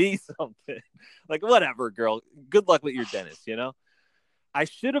going to be something. Like, whatever, girl. Good luck with your dentist, you know? I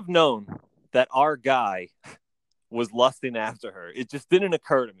should have known that our guy was lusting after her. It just didn't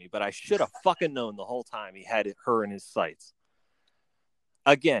occur to me, but I should have fucking known the whole time he had her in his sights.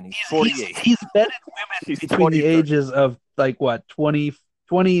 Again, he's 48. He's vetted women between the ages of like what, 20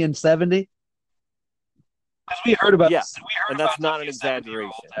 and 70? Because we heard about this. And that's not an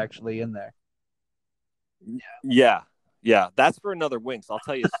exaggeration. Actually, in there. Yeah. That's for another Winks. I'll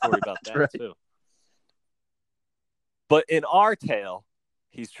tell you a story about that too. But in our tale,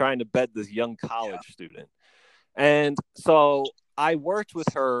 he's trying to bed this young college student, and so I worked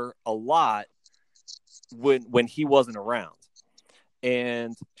with her a lot when he wasn't around.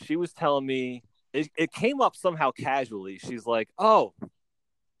 And she was telling me, it came up somehow casually. She's like, oh,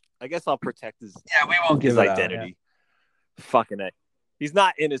 I guess I'll protect his we won't give his it identity. Fucking it. He's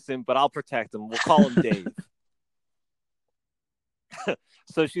not innocent, but I'll protect him. We'll call him Dave.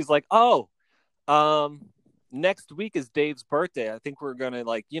 So she's like, "Oh, next week is Dave's birthday. I think we're gonna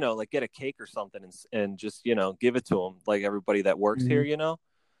get a cake or something and just give it to him like everybody that works here,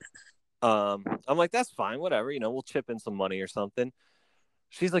 I'm like, that's fine, whatever, we'll chip in some money or something.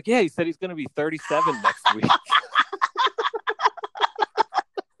 She's like, yeah, he said he's gonna be 37 next week.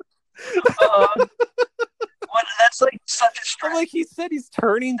 What? That's like such a stretch. I'm like, he said he's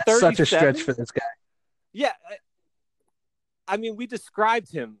turning 37. Such a stretch for this guy. Yeah, I mean, we described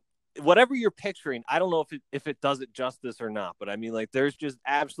him. Whatever you're picturing, I don't know if it does it justice or not, but I mean, like, there's just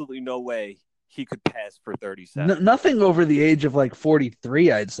absolutely no way he could pass for 37. Nothing over the age of like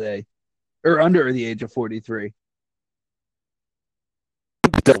 43, I'd say, or under the age of 43.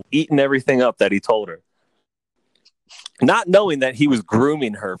 Eating everything up that he told her, not knowing that he was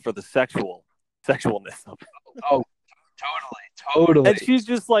grooming her for the sexualness of it. Oh, totally. And she's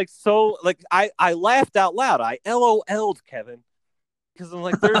just like, so like, I laughed out loud. I LOL'd, Kevin. Because I'm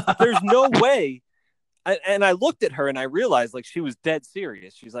like, there's no way. And I looked at her and I realized like she was dead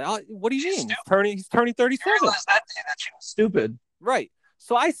serious. She's like, oh, what do you mean? He's turning 37. I realized that she was stupid. Right.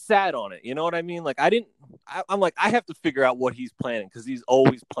 So I sat on it. You know what I mean? Like I'm like, I have to figure out what he's planning because he's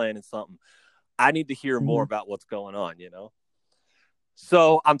always planning something. I need to hear more about what's going on,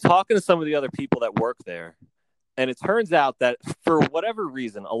 So I'm talking to some of the other people that work there. And it turns out that for whatever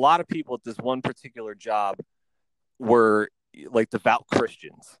reason, a lot of people at this one particular job were like devout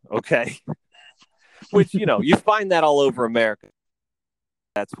Christians, okay? Which, you find that all over America.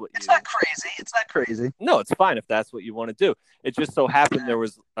 That's what It's not crazy. No, it's fine if that's what you want to do. It just so happened there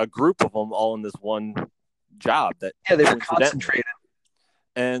was a group of them all in this one job that they were concentrated.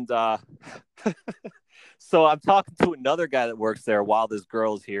 And so I'm talking to another guy that works there while this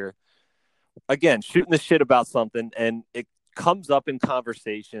girl's here. Again, shooting the shit about something, and it comes up in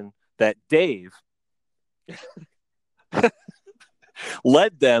conversation that Dave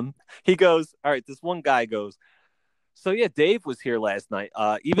led them. He goes, all right, this one guy goes, so yeah, Dave was here last night.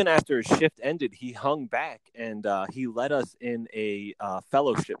 Even after his shift ended, he hung back and he led us in a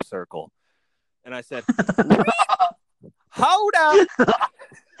fellowship circle. And I said, hold up.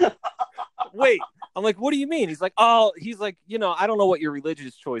 Wait. I'm like, what do you mean? He's like, I don't know what your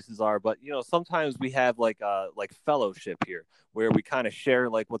religious choices are, but sometimes we have like fellowship here where we kind of share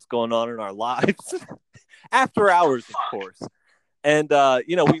like what's going on in our lives after hours, of course. And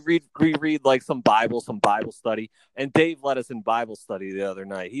we read like some Bible study, and Dave led us in Bible study the other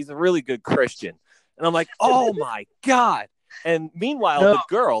night. He's a really good Christian. And I'm like, oh my God. And meanwhile, the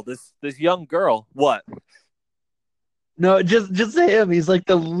girl, this young girl, what? No, just him. He's like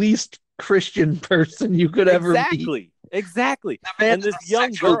the least Christian person you could ever meet. Exactly. And this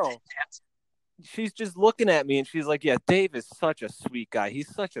young girl, she's just looking at me and she's like, yeah, Dave is such a sweet guy.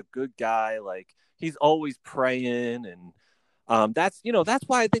 He's such a good guy. Like, he's always praying. And that's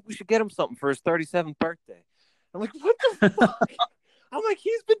why I think we should get him something for his 37th birthday. I'm like, what the fuck? I'm like,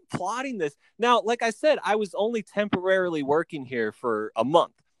 he's been plotting this. Now, like I said, I was only temporarily working here for a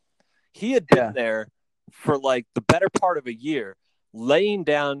month. He had been there for like the better part of a year, laying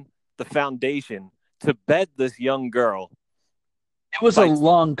down the foundation to bed this young girl. It was a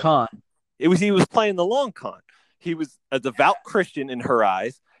long con. He was playing the long con. He was a devout Christian in her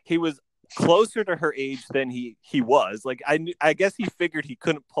eyes. He was closer to her age than he was. Like, I guess he figured he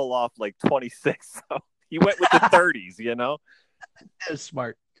couldn't pull off like 26, so he went with the 30s. That's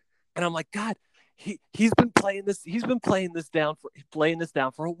smart. And I'm like, God, he's been playing this. He's been playing this down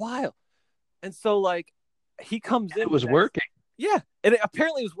for a while. And so like he comes in. It was working. Yeah, and it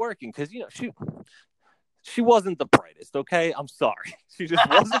apparently was working because she wasn't the brightest. Okay, I'm sorry, she just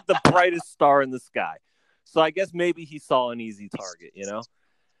wasn't the brightest star in the sky. So I guess maybe he saw an easy target, And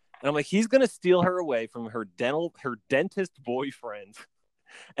I'm like, he's gonna steal her away from her dentist boyfriend,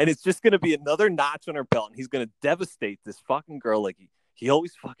 and it's just gonna be another notch on her belt, and he's gonna devastate this fucking girl like he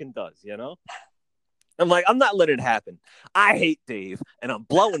always fucking does, I'm like, I'm not letting it happen. I hate Dave, and I'm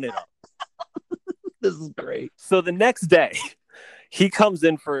blowing it up. This is great. So the next day, he comes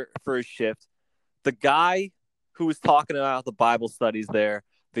in for his shift. The guy who was talking about the Bible studies there,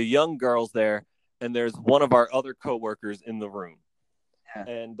 the young girl's there, and there's one of our other coworkers in the room. Yeah.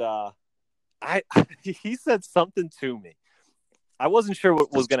 And he said something to me. I wasn't sure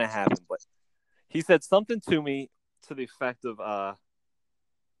what was going to happen, but he said something to me to the effect of, all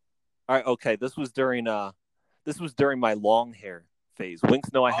right, okay, this was during my long hair phase. Winks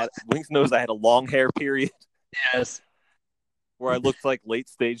knows I had a long hair period. Yes. Where I looked like late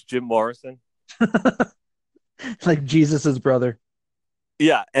stage Jim Morrison. Like Jesus's brother.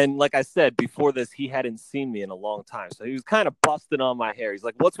 Yeah, and like I said, before this, he hadn't seen me in a long time. So he was kind of busting on my hair. He's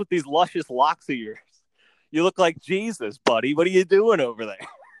like, what's with these luscious locks of yours? You look like Jesus, buddy. What are you doing over there?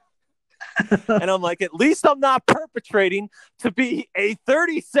 And I'm like, at least I'm not perpetrating to be a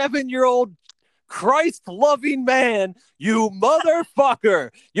 37-year-old Christ-loving man, you motherfucker.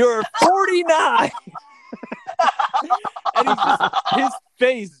 You're 49. And his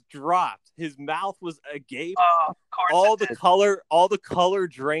face dropped. His mouth was agape. All the color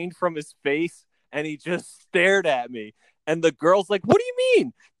drained from his face, and he just stared at me. And the girl's like, "What do you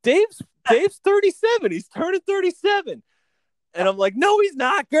mean? Dave's 37. He's turning 37." And I'm like, "No, he's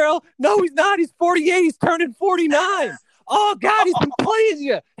not, girl. No, he's not. He's 48. He's turning 49. Oh God, he's been playing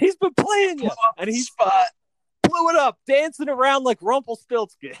you. He's been playing you." And he blew it up, dancing around like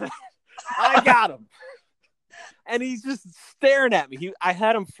Rumpelstiltskin. I got him. And he's just staring at me. I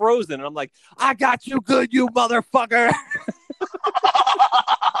had him frozen, and I'm like, "I got you good, you motherfucker."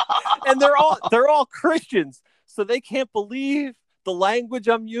 And they're all Christians, so they can't believe the language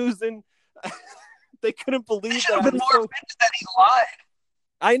I'm using. They couldn't believe that. That he lied.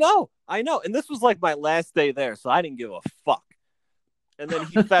 I know. And this was like my last day there, so I didn't give a fuck. And then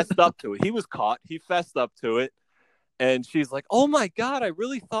he fessed up to it. He was caught. He fessed up to it. And she's like, "Oh my God, I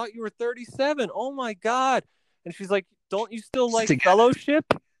really thought you were 37. Oh my God." And she's like, "Don't you still like fellowship?"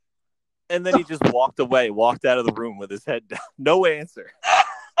 And then he just walked out of the room with his head down. No answer.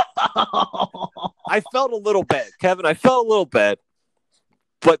 I felt a little bad, Kevin. I felt a little bad.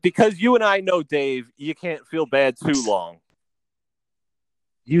 But because you and I know Dave, you can't feel bad too long.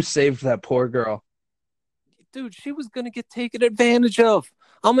 You saved that poor girl. Dude, she was going to get taken advantage of.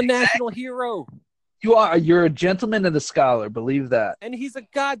 I'm a national hero. You are. You're a gentleman and a scholar. Believe that. And he's a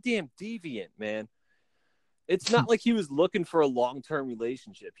goddamn deviant, man. It's not like he was looking for a long-term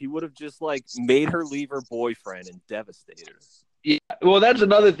relationship. He would have just, like, made her leave her boyfriend and devastated her. Yeah. Well, that's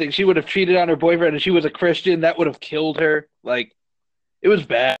another thing. She would have cheated on her boyfriend, and she was a Christian. That would have killed her. Like, it was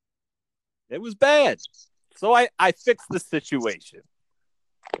bad. It was bad. So I fixed the situation.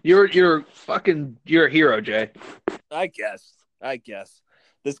 You're a hero, Jay. I guess.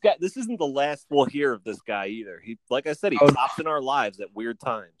 This isn't the last we'll hear of this guy either. He, like I said, he pops in our lives at weird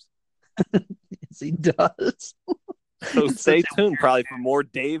times. Yes, he does. So stay tuned, probably for more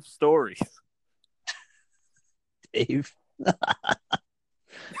Dave stories. Dave.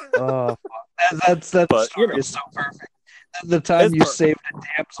 Oh, that story is so perfect. The time you saved a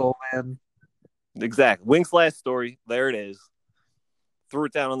damsel, man. Exactly. Wink's last story. There it is. Threw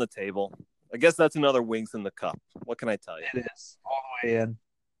it down on the table. I guess that's another Winks in the cup. What can I tell you? It is all the way in.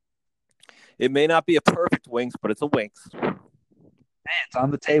 It may not be a perfect Winks, but it's a Winks. Hey, it's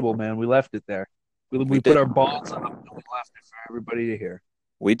on the table, man. We left it there. We put our balls up and we left it for everybody to hear.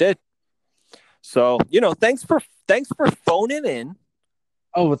 We did. So, thanks for phoning in.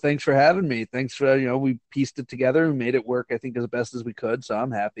 Oh, well, thanks for having me. Thanks for, we pieced it together and made it work, I think, as best as we could. So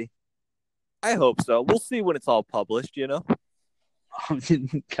I'm happy. I hope so. We'll see when it's all published, God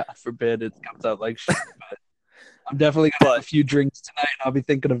forbid it comes out like shit. But I'm definitely going to have a few drinks tonight, and I'll be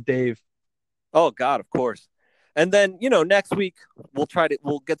thinking of Dave. Oh, God, of course. And then, next week we'll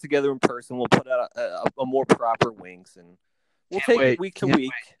get together in person. We'll put out a more proper Winks, and we'll take it week to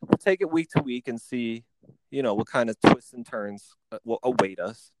week. We'll take it week to week and see, what kind of twists and turns will await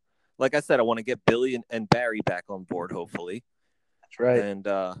us. Like I said, I want to get Billy and Barry back on board, hopefully. That's right. And,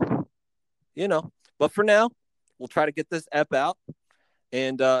 but for now, we'll try to get this ep out.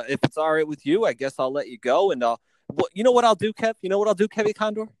 And if it's all right with you, I guess I'll let you go. And you know what I'll do, Kev? You know what I'll do, Kevin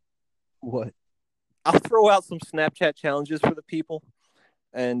Condor? What? I'll throw out some Snapchat challenges for the people.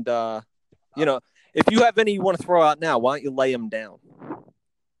 And, if you have any you want to throw out now, why don't you lay them down?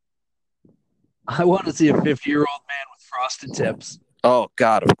 I want to see a 50-year-old man with frosted tips. Oh,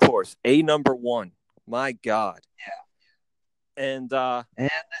 God, of course. Number one. My God. Yeah. And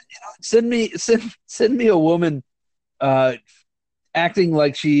send me a woman acting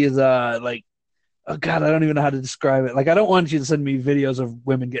like she is like, oh God, I don't even know how to describe it. Like, I don't want you to send me videos of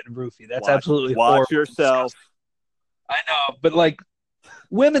women getting roofied. That's absolutely horrible. Watch yourself. I know, but like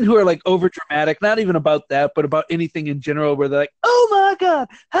women who are like over dramatic, not even about that, but about anything in general, where they're like, "Oh my God,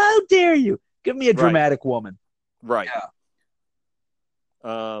 how dare you?" Give me a dramatic woman. Right.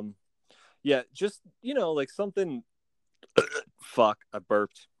 Yeah. Yeah, just like something. Fuck, I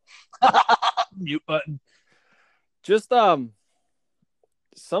burped. Mute button. Just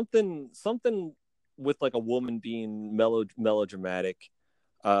something with like a woman being melodramatic.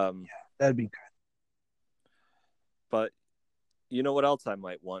 Yeah, that'd be good. But you know what else I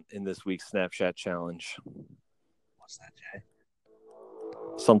might want in this week's Snapchat challenge? What's that, Jay?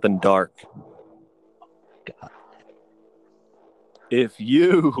 Something dark. God. If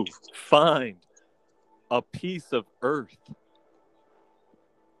you find a piece of earth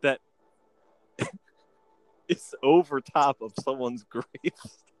that is over top of someone's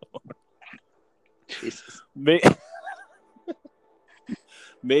gravestone, Jesus.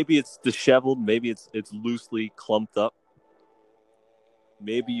 Maybe it's disheveled. Maybe it's loosely clumped up.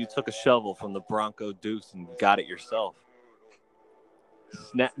 Maybe you took a shovel from the Bronco Deuce and got it yourself.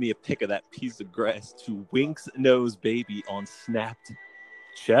 Snap me a pic of that piece of grass to Winks Nose Baby on Snapchat.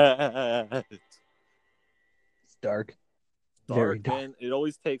 It's dark. Very dark. Man. It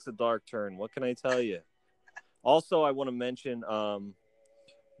always takes a dark turn. What can I tell you? Also, I want to mention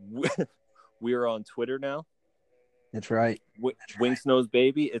we are on Twitter now. That's right. Winks Nose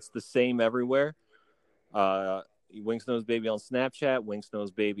Baby. It's the same everywhere. Winks Nose Baby on Snapchat. Winks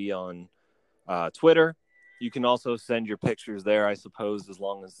Nose Baby on Twitter. You can also send your pictures there, I suppose, as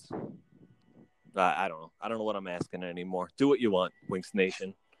long as I don't know. I don't know what I'm asking anymore. Do what you want, Winks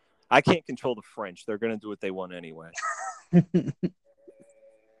Nation. I can't control the French. They're going to do what they want anyway. But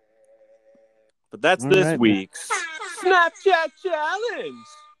that's this week's Snapchat challenge.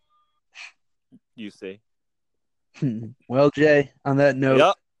 You see. Well, Jay, on that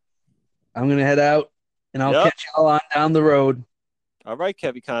note, I'm going to head out, and I'll catch y'all on down the road. All right,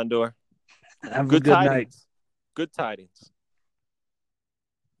 Kevy Condor. Have a good night. Good tidings.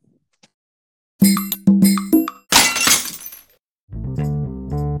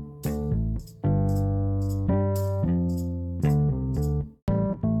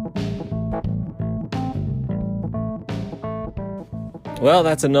 Well,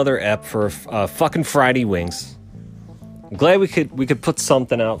 that's another ep for fucking Friday Wings. I'm glad we could put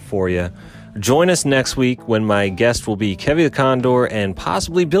something out for you. Join us next week when my guest will be Kevy the Condor and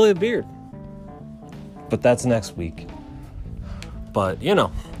possibly Billy the Beard. But that's next week. But, you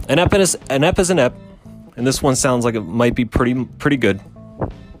know, an ep is an ep. And this one sounds like it might be pretty good.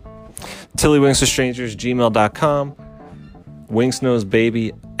 TillyWinksWithStrangers@gmail.com.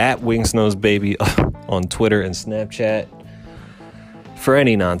 WinksNoseBaby @WinksNoseBaby on Twitter and Snapchat. For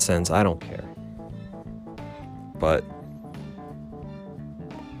any nonsense, I don't care. But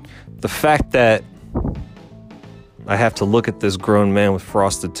the fact that I have to look at this grown man with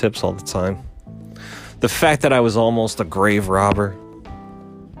frosted tips all the time, the fact that I was almost a grave robber,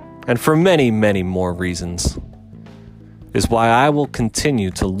 and for many, many more reasons, is why I will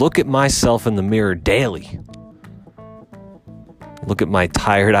continue to look at myself in the mirror daily, look at my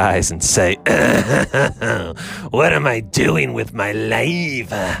tired eyes and say, what am I doing with my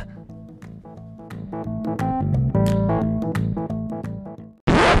life?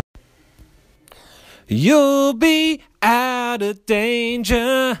 You'll be out of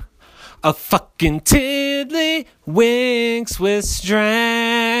danger. A fucking tiddly winks with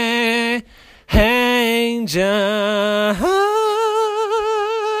strangers.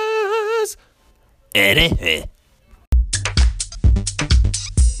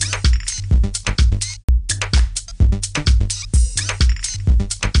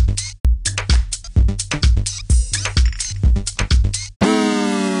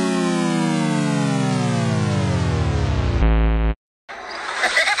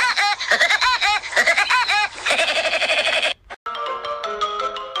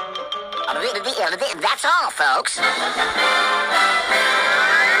 That's all, folks.